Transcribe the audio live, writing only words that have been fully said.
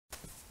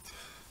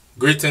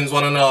Greetings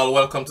one and all,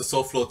 welcome to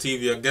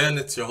Souflotv again.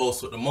 It's your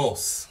host with the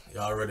most, you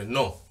already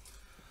know.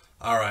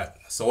 Alright,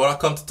 so what I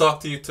come to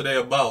talk to you today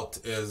about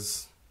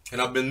is, and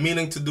I've been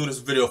meaning to do this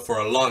video for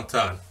a long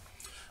time.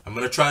 I'm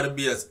going to try to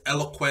be as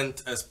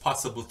eloquent as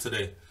possible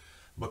today,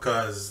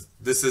 because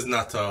this is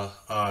not a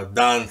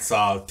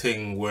dancehall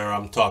thing where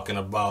I'm talking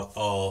about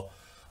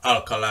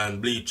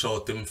alkaline bleach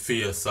out in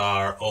face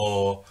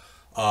or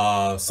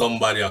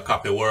somebody a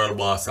copy world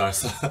boss or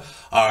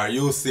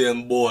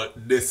Usain Bolt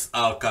this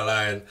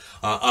alkaline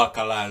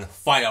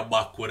fire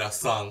back with a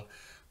song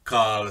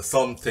called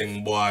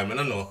something boy, I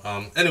don't know.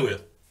 Anyway,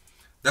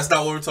 that's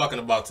not what we're talking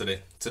about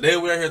today. Today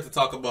we're here to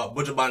talk about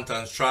BUJU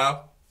Banton's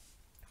trial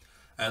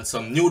and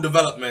some new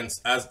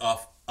developments as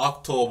of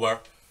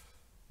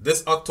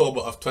this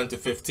October of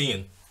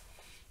 2015.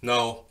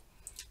 Now,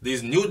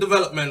 these new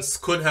developments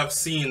could have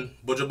seen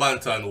BUJU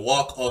Banton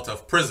walk out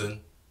of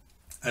prison,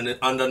 and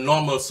under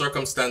normal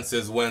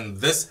circumstances, when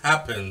this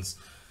happens,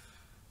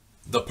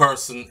 the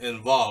person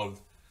involved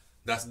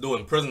that's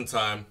doing prison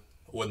time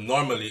would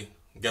normally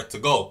get to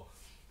go.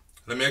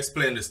 Let me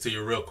explain this to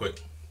you real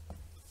quick.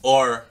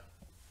 Or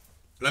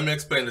let me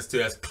explain this to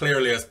you as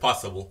clearly as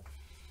possible.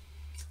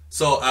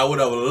 So I would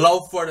have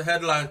loved for the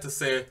headline to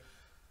say,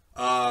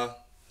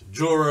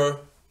 juror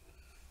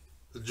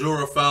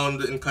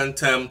found in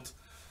contempt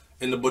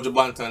in the BUJU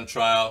Banton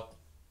trial,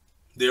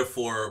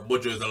 therefore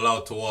BUJU is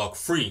allowed to walk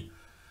free.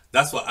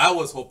 That's what I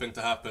was hoping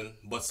to happen,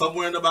 but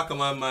somewhere in the back of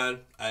my mind,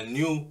 I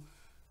knew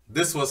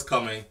this was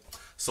coming,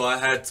 so I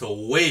had to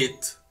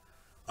wait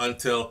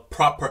until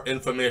proper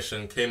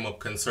information came up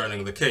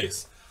concerning the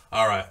case.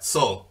 Alright,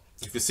 so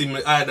if you see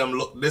my item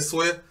look this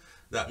way,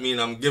 that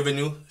means I'm giving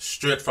you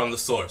straight from the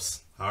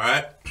source.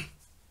 Alright?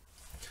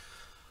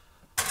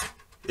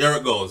 Here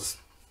it goes.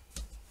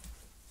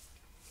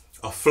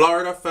 A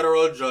Florida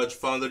federal judge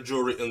found the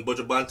jury in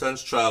BUJU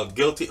Banton's trial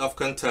guilty of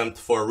contempt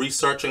for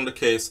researching the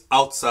case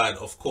outside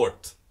of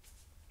court.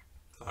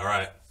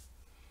 Alright.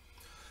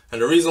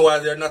 And the reason why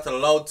they're not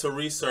allowed to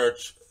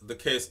research the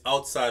case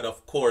outside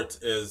of court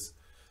is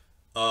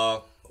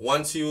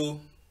once you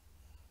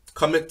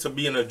commit to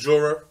being a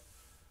juror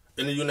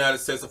in the United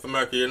States of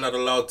America, you're not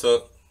allowed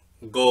to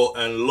go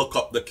and look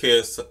up the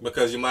case,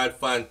 because you might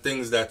find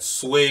things that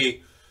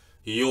sway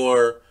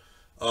your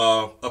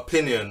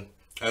opinion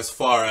as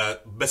far as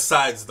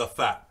besides the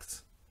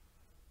fact.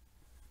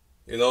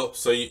 You know,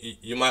 so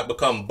you might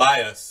become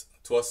biased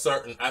to a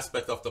certain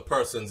aspect of the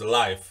person's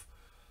life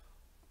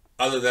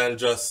other than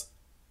just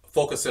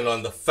focusing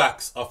on the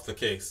facts of the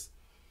case.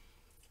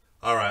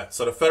 Alright,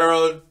 so a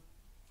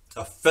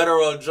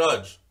federal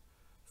judge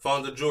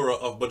found the juror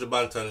of BUJU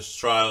Banton's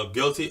trial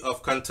guilty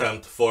of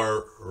contempt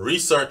for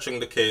researching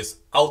the case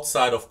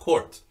outside of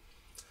court.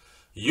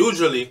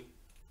 Usually,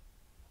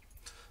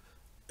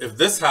 if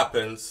this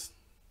happens,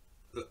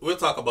 we'll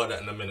talk about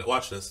that in a minute.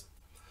 Watch this.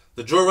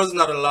 The juror is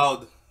not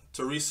allowed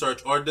to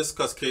research or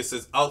discuss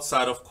cases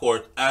outside of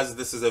court, as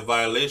this is a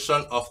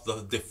violation of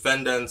the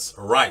defendant's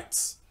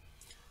rights.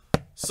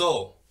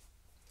 So,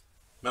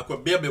 make a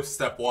baby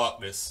step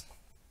walk this.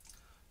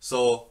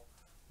 So,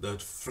 the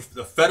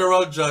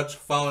federal judge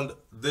found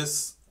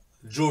this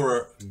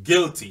juror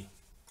guilty,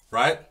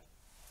 right?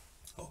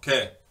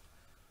 Okay.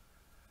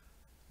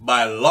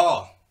 By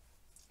law,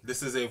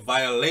 this is a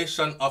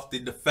violation of the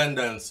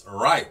defendant's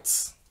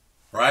rights.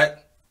 Right?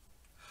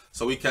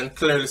 So we can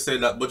clearly say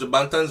that BUJU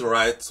Banton's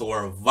rights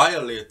were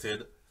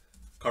violated.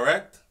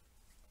 Correct?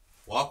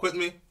 Walk with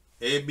me.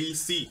 A, B,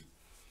 C.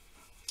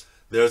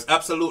 There's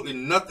absolutely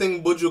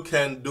nothing BUJU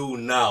can do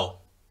now.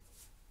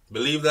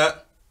 Believe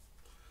that?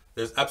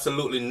 There's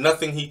absolutely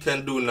nothing he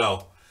can do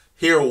now.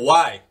 Hear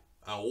why.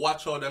 And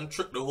watch how them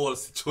trick the whole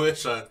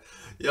situation.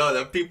 Yo,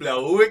 them people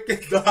are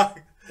wicked, dog.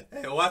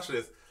 Hey, watch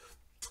this.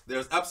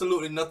 There's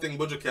absolutely nothing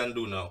BUJU can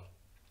do now.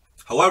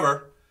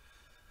 However,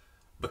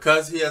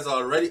 because he has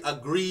already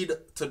agreed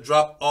to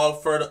drop all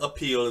further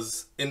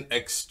appeals in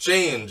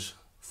exchange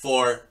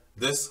for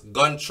this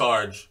gun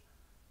charge,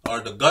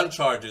 or the gun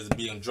charges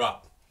being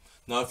dropped.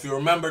 Now, if you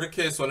remember the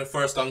case when it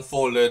first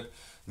unfolded,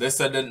 they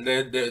said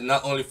that they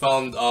not only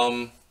found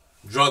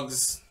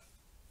drugs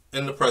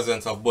in the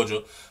presence of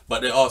BUJU,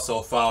 but they also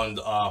found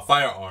a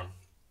firearm.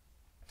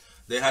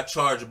 They had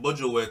charged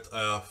BUJU with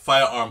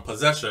firearm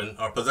possession,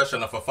 or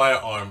possession of a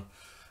firearm,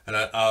 and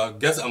I'm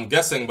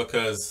guessing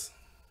because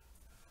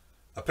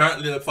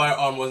apparently the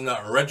firearm was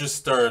not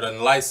registered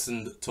and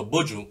licensed to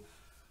BUJU,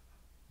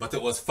 but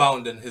it was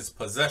found in his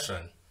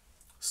possession.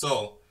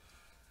 So,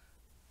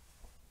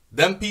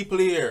 them people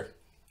here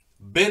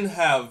been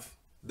had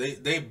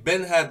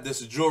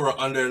this juror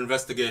under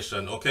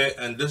investigation, okay?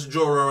 And this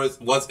juror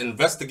was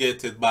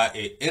investigated by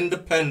an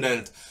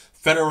independent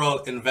federal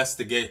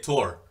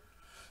investigator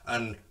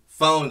and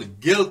found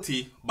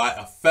guilty by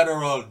a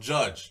federal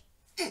judge.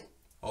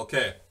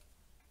 Okay.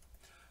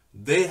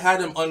 They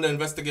had him under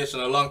investigation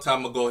a long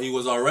time ago. He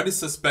was already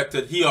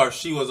suspected, he or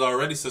she was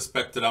already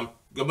suspected, I'm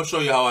going to show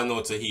you how I know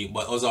it's a he,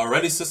 but was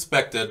already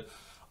suspected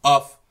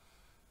of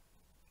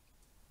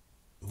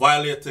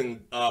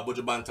violating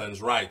BUJU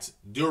Banton's rights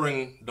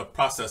during the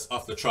process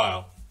of the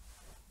trial.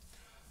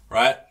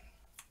 right?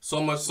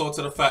 So much so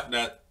to the fact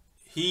that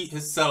he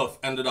himself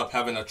ended up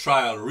having a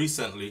trial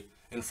recently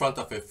in front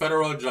of a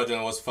federal judge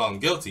and was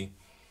found guilty.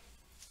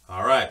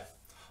 All right.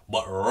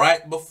 But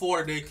right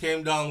before they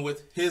came down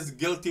with his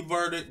guilty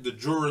verdict, the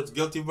juror's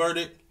guilty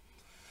verdict,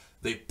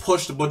 they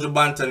pushed BUJU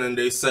BANTON and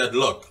they said,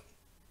 look,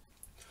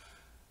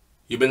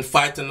 you've been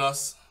fighting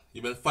us.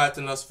 You've been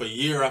fighting us for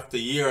year after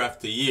year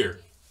after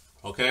year,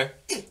 okay?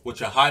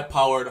 With your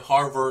high-powered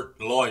Harvard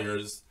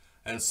lawyers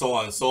and so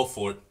on and so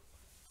forth.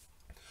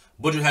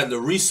 BUJU had the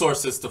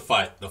resources to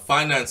fight, the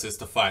finances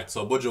to fight.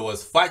 So BUJU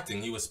was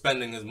fighting. He was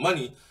spending his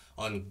money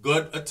on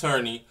good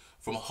attorney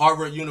from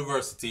Harvard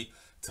University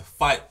to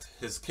fight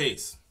his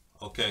case,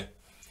 okay?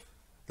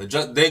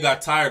 They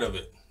got tired of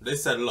it. They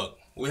said, look,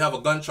 we have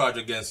a gun charge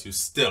against you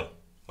still,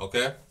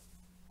 okay?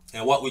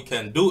 And what we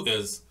can do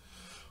is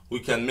we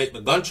can make the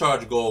gun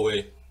charge go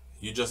away.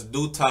 You just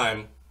do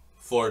time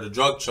for the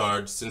drug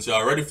charge since you're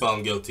already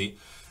found guilty,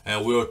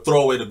 and we'll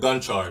throw away the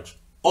gun charge.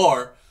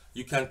 Or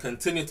you can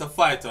continue to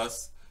fight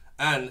us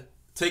and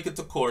take it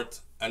to court,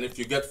 and if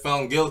you get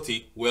found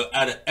guilty, we'll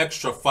add an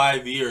extra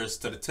 5 years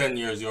to the 10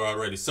 years you're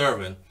already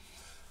serving.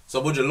 So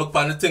would you look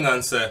on the thing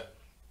and say,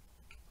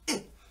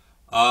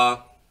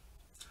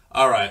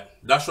 alright,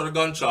 that's for the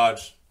gun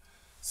charge.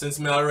 Since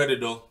me already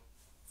do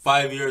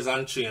 5 years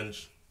and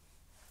change,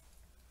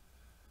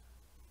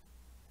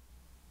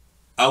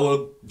 I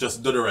will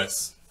just do the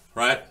rest,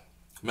 right?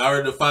 Me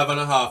already do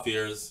 5.5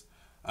 years.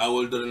 I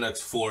will do the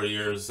next 4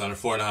 years and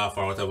 4.5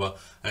 or whatever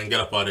and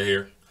get up out of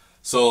here.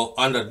 So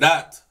under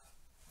that,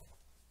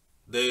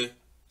 they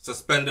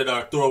suspended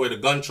or threw away the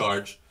gun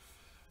charge.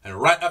 And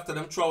right after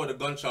them throw away the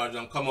gun charge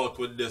and come out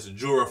with this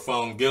juror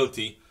found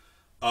guilty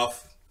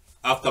of,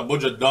 after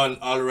BUJU done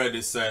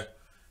already say,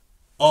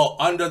 oh,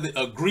 under the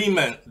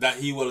agreement that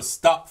he will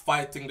stop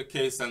fighting the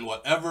case and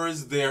whatever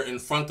is there in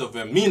front of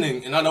him.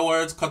 Meaning, in other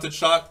words, cut it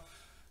short,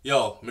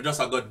 yo, me just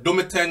I go do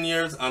me 10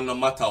 years and no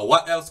matter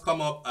what else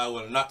come up, I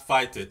will not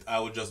fight it. I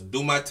will just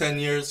do my 10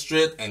 years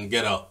straight and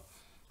get out.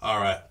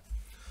 Alright.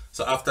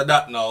 So after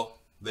that now,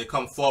 they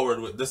come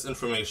forward with this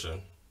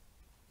information.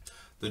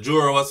 The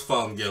juror was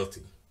found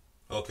guilty.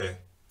 Okay.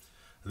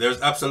 There's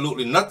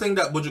absolutely nothing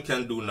that BUJU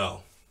can do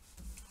now.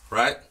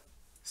 Right?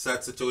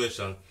 Sad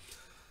situation.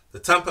 The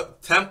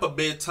Tampa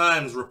Bay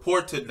Times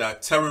reported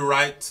that Terry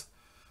Wright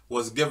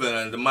was given,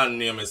 and the man's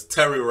name is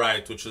Terry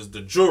Wright, which is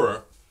the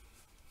juror,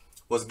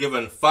 was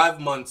given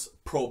 5 months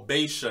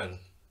probation.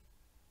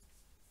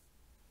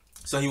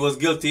 So he was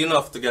guilty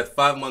enough to get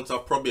 5 months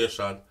of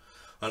probation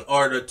and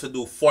ordered to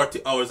do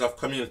 40 hours of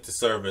community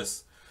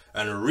service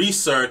and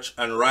research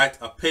and write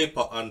a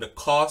paper on the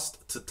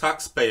cost to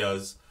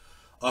taxpayers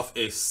of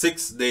a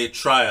 6-day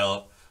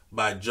trial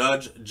by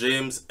Judge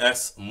James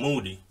S.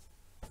 Moody.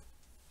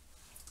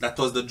 That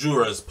was the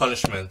juror's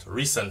punishment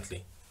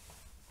recently.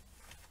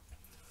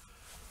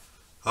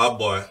 Oh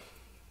boy.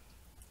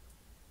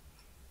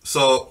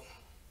 So,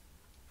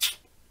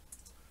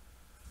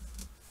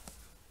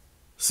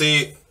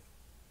 see,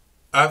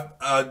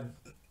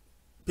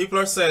 people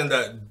are saying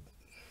that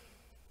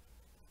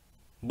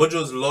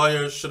BUJU's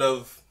lawyers should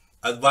have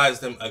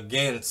advised him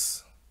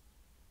against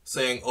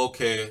saying,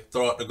 okay,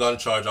 throw out the gun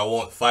charge, I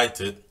won't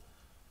fight it.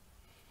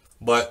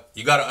 But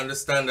you got to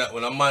understand that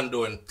when a man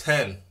doing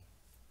 10,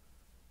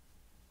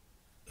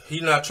 he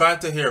not trying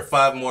to hear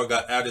 5 more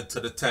got added to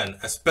the 10,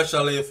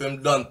 especially if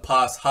him done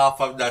past half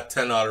of that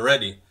 10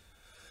 already.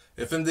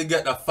 If him did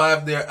get the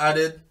 5 there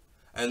added,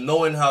 and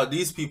knowing how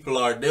these people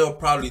are, they'll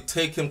probably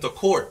take him to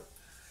court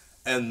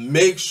and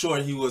make sure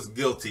he was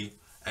guilty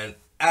and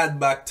add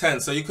back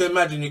 10. So you can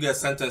imagine you get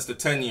sentenced to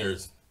 10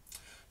 years.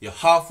 You're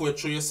halfway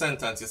through your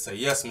sentence, you say,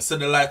 yes, me see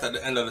the light at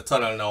the end of the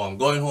tunnel now, I'm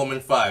going home in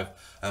 5.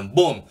 And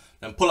boom,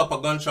 then pull up a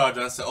gun charge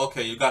and say,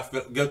 okay, you got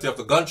guilty of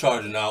the gun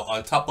charge now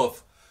on top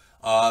of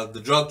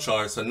the drug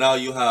charge. So now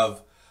you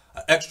have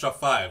an extra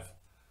 5.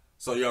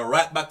 So you're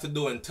right back to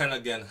doing 10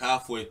 again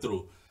halfway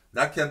through.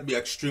 That can be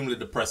extremely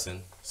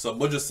depressing. So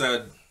BUJU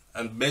said,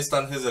 and based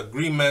on his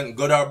agreement,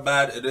 good or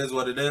bad, it is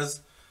what it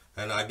is.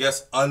 And I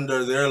guess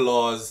under their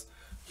laws,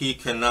 he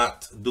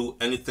cannot do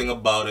anything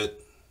about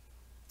it,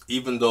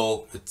 even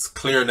though it's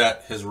clear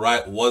that his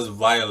right was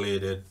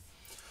violated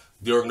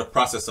during the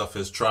process of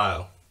his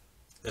trial.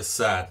 It's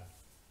sad.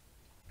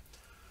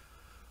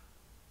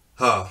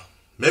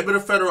 Maybe the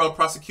federal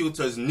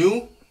prosecutors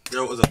knew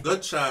there was a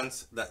good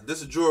chance that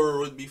this juror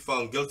would be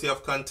found guilty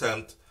of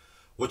contempt,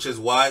 which is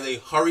why they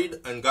hurried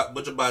and got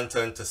BUJU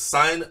BANTON to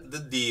sign the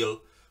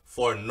deal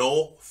for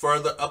no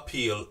further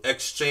appeal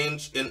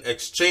in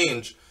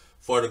exchange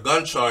for the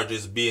gun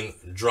charges being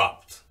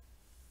dropped.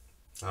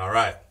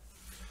 Alright.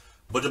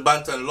 BUJU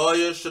BANTON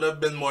lawyers should have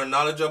been more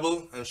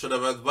knowledgeable and should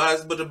have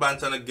advised BUJU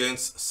BANTON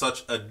against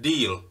such a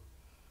deal.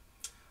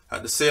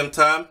 At the same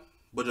time,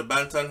 BUJU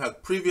BANTON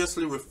had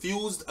previously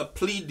refused a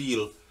plea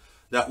deal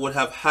that would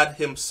have had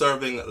him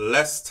serving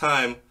less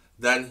time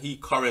than he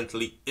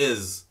currently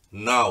is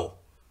now.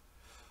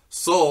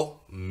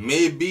 So,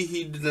 maybe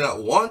he did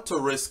not want to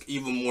risk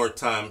even more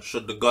time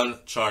should the gun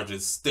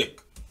charges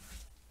stick.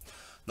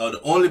 Now,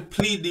 the only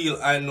plea deal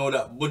I know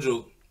that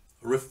BUJU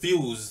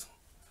refused,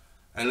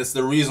 and it's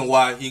the reason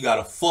why he got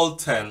a full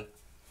 10,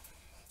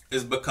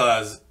 is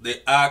because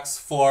they asked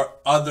for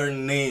other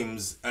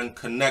names and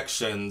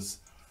connections,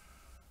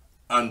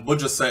 and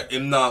BUJU said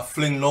him not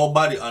fling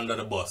nobody under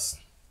the bus.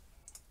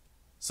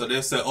 So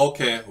they said,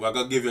 okay, we're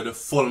going to give you the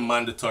full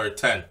mandatory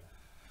 10.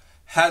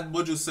 Had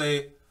BUJU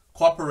say,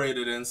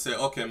 cooperated and say,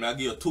 okay, I'll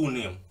give you 2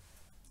 names,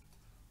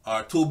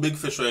 or 2 big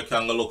fish where you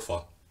can go look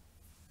for,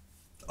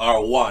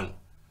 or 1,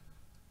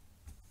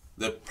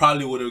 they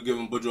probably would have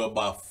given BUJU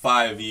about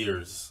 5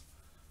 years.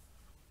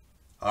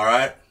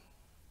 Alright?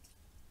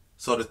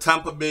 So the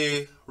Tampa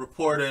Bay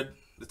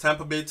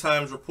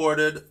Times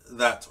reported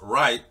that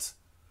Wright,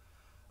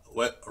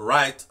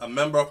 a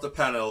member of the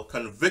panel,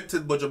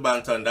 convicted BUJU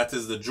Banton, that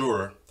is the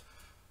juror,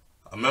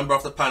 a member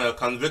of the panel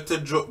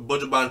convicted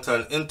BUJU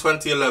Banton in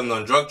 2011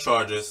 on drug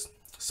charges,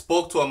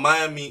 spoke to a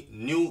Miami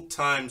New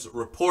Times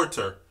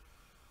reporter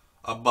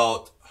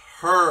about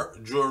her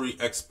jury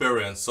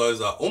experience. So it's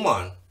a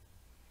woman.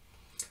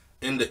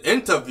 In the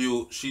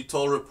interview, she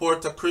told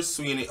reporter Chris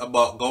Sweeney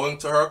about going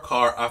to her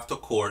car after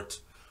court,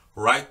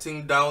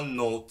 writing down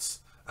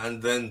notes,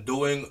 and then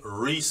doing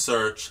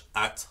research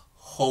at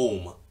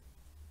home.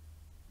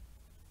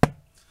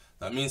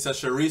 That means that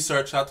she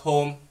researched at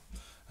home,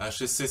 and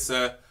she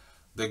says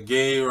the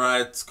gay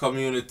rights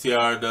community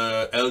or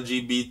the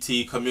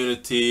LGBT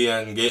community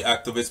and gay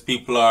activist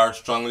people are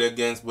strongly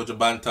against BUJU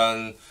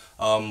Banton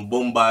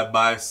Boom Bye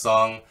Bye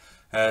song.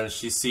 And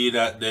she see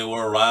that they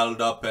were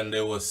riled up and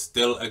they were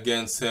still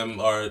against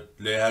him, or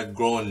they had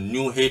grown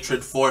new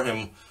hatred for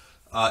him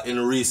in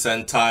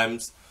recent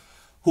times.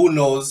 Who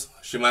knows?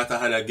 She might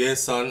have had a gay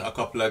son, a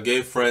couple of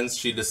gay friends.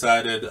 She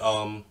decided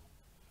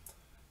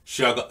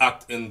she had to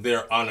act in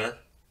their honor.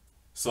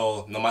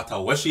 So no matter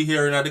what she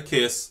hearing of the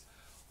case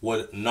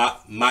would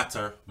not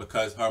matter,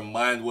 because her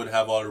mind would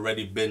have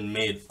already been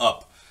made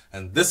up.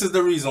 And this is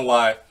the reason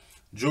why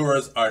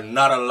jurors are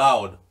not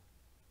allowed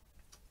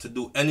to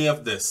do any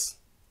of this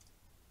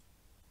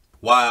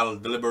while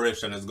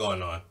deliberation is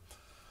going on.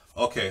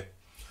 Okay.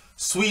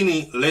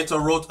 Sweeney later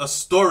wrote a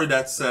story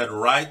that said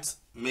Wright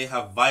may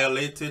have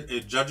violated a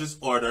judge's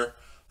order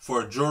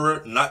for a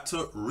juror not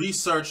to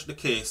research the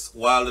case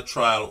while the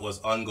trial was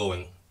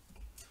ongoing.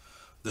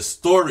 The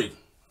story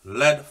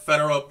led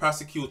federal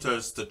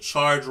prosecutors to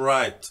charge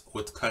Wright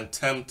with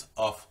contempt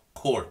of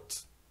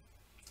court.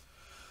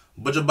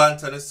 BUJU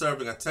Banton is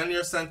serving a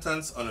 10-year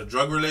sentence on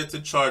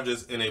drug-related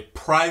charges in a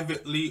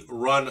privately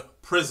run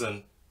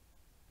prison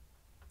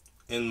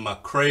in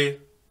McRae,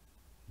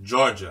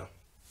 Georgia.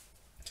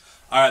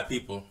 Alright,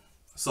 people.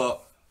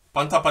 So,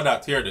 on top of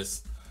that, hear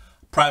this.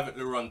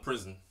 Privately run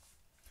prison.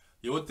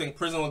 You would think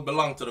prison would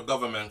belong to the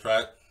government,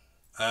 right?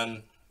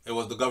 And it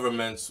was the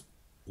government's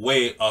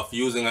way of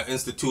using an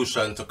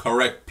institution to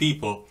correct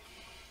people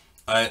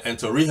and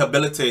to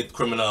rehabilitate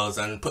criminals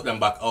and put them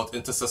back out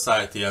into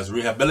society as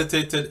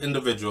rehabilitated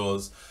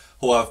individuals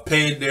who have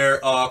paid their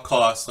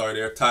costs or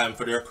their time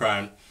for their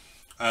crime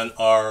and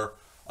are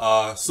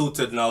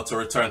suited now to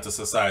return to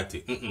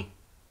society.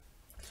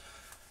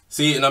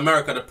 See, in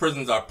America, the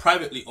prisons are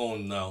privately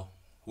owned now,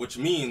 which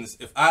means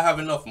if I have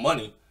enough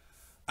money,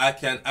 I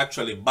can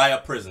actually buy a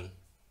prison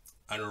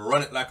and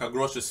run it like a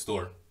grocery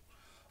store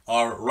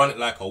or run it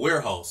like a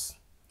warehouse.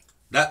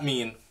 That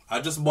means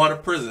I just bought a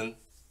prison,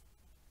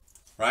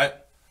 right?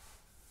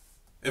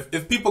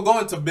 If people go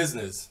into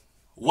business,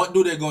 what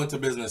do they go into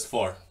business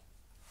for?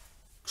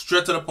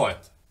 Straight to the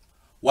point.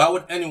 Why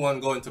would anyone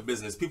go into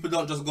business? People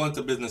don't just go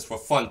into business for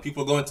fun.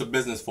 People go into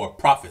business for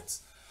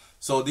profits.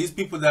 So these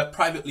people that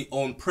privately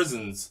own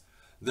prisons,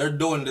 they're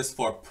doing this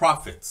for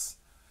profits.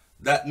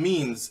 That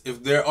means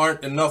if there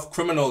aren't enough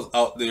criminals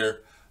out there,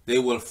 they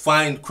will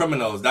find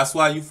criminals. That's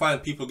why you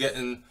find people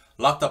getting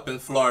locked up in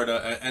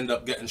Florida and end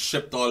up getting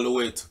shipped all the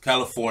way to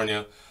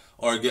California,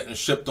 or getting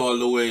shipped all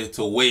the way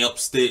to way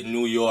upstate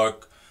New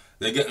York.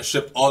 They're getting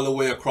shipped all the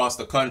way across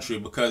the country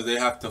because they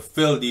have to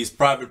fill these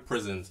private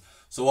prisons.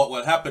 So what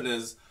will happen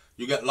is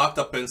you get locked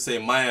up in, say,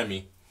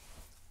 Miami,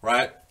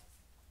 right?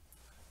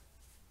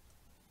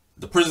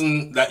 The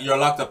prison that you're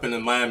locked up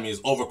in Miami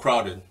is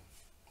overcrowded.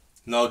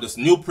 Now this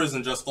new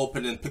prison just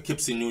opened in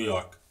Poughkeepsie, New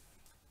York,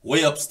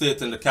 way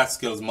upstate in the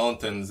Catskills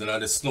Mountains and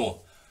the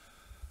snow.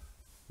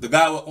 The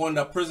guy who owned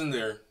that prison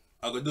there,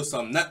 I'm going to do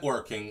some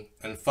networking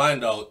and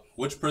find out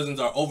which prisons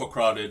are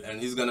overcrowded, and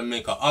he's going to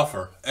make an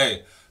offer.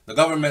 Hey, the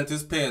government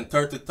is paying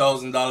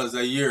 $30,000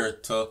 a year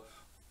to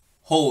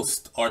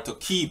host or to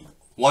keep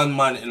one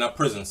man in a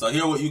prison. So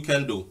here what you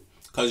can do,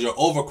 because you're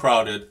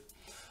overcrowded,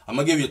 I'm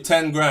going to give you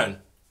 10 grand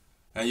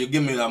and you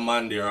give me that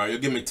man there, or you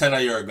give me 10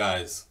 of your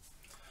guys,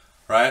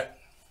 right?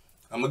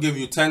 I'm going to give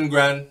you 10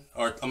 grand,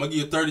 or I'm going to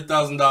give you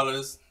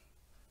 $30,000,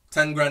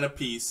 10 grand a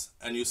piece,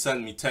 and you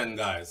send me 10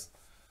 guys.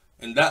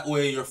 In that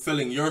way, you're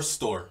filling your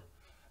store.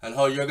 And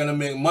how you're going to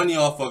make money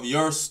off of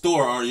your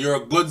store or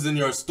your goods in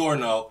your store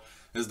now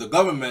is the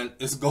government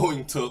is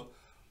going to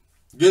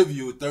give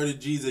you 30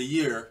 G's a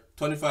year,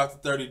 25 to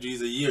 30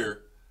 G's a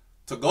year,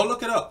 to go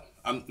look it up.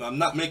 I'm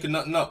not making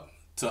nothing up,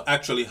 to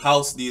actually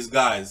house these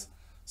guys.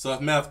 So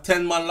if I have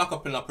 10 man locked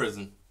up in a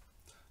prison,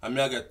 I mean,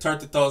 I get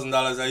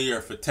 $30,000 a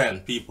year for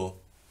 10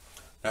 people.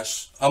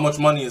 How much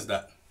money is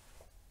that?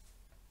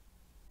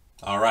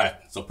 Alright,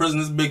 so prison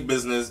is big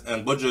business,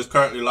 and BUJU is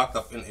currently locked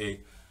up in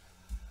a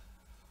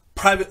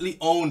privately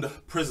owned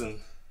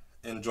prison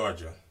in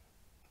Georgia.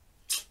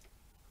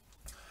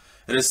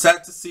 It is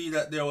sad to see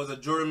that there was a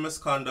jury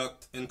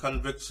misconduct in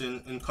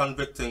convicting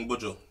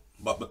BUJU,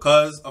 but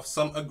because of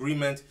some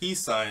agreement he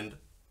signed,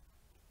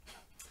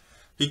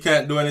 he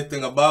can't do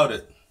anything about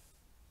it.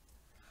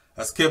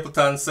 As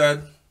Capleton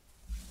said,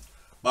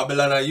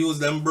 Babylon I use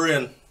them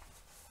brain.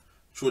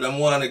 Should them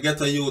want to get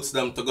the youths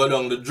them to go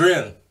down the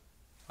drain.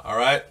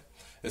 Alright?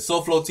 It's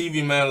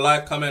Souflotv, man.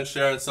 Like, comment,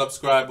 share, and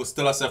subscribe. We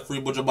still have free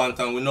BUJU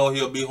Banton. We know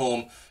he'll be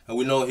home, and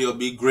we know he'll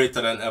be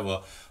greater than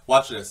ever.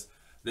 Watch this.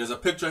 There's a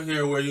picture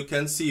here where you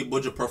can see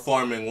BUJU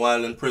performing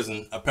while in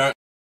prison. Apparently,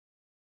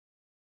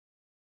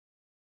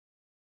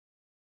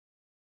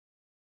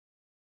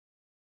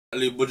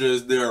 BUJU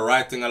is there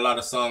writing a lot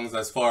of songs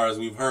as far as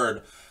we've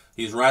heard.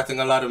 He's writing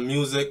a lot of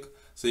music,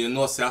 so you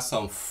know see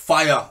some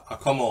fire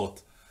come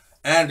out.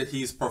 And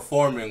he's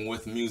performing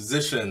with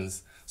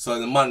musicians. So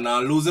the man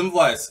now losing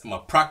voice. My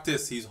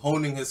practice, he's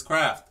honing his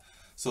craft.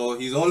 So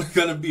he's only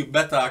gonna be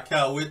better. I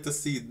can't wait to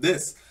see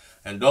this.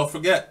 And don't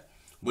forget,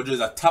 BUJU is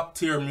a top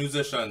tier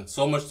musician.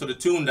 So much to the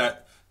tune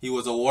that he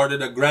was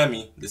awarded a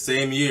Grammy the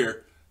same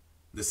year,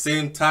 the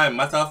same time.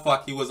 Matter of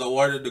fact, he was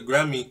awarded the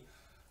Grammy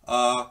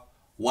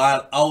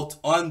while out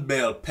on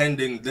bail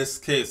pending this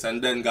case,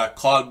 and then got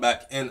called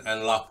back in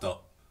and locked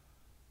up.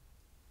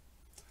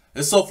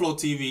 It's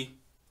Souflotv.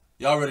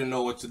 You already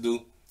know what to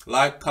do.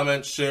 Like,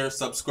 comment, share,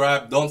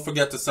 subscribe. Don't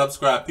forget to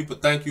subscribe. People,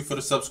 thank you for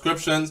the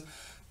subscriptions.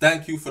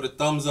 Thank you for the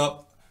thumbs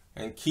up.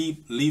 And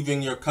keep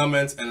leaving your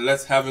comments, and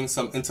let's having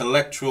some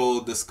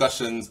intellectual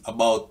discussions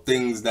about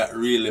things that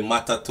really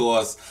matter to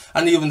us,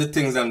 and even the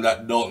things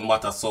that don't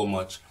matter so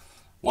much.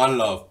 One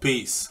love.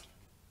 Peace.